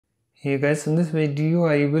Hey guys, in this video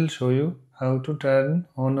I will show you how to turn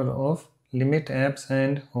on or off limit apps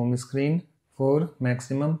and home screen for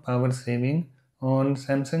maximum power saving on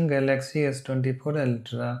Samsung Galaxy S24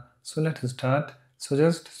 Ultra. So let's start. So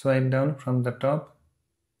just swipe down from the top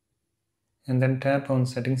and then tap on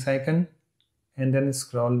settings icon and then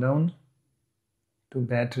scroll down to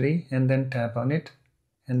battery and then tap on it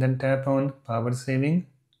and then tap on power saving.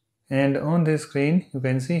 And on the screen you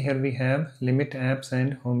can see here we have limit apps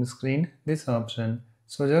and home screen, this option.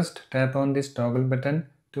 So just tap on this toggle button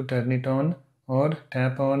to turn it on or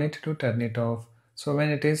tap on it to turn it off. So when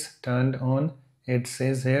it is turned on, it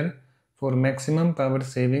says here, for maximum power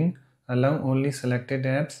saving, allow only selected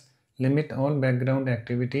apps, limit all background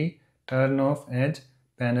activity, turn off edge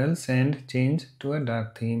panels and change to a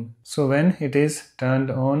dark theme. So when it is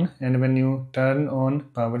turned on and when you turn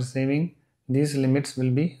on power saving, these limits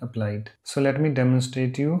will be applied. So let me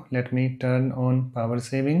demonstrate you. Let me turn on power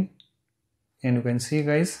saving and you can see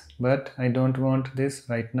guys, but I don't want this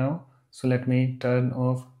right now. So let me turn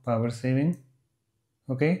off power saving.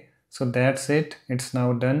 Okay, so that's it. It's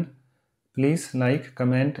now done. Please like,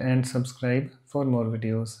 comment and subscribe for more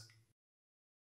videos.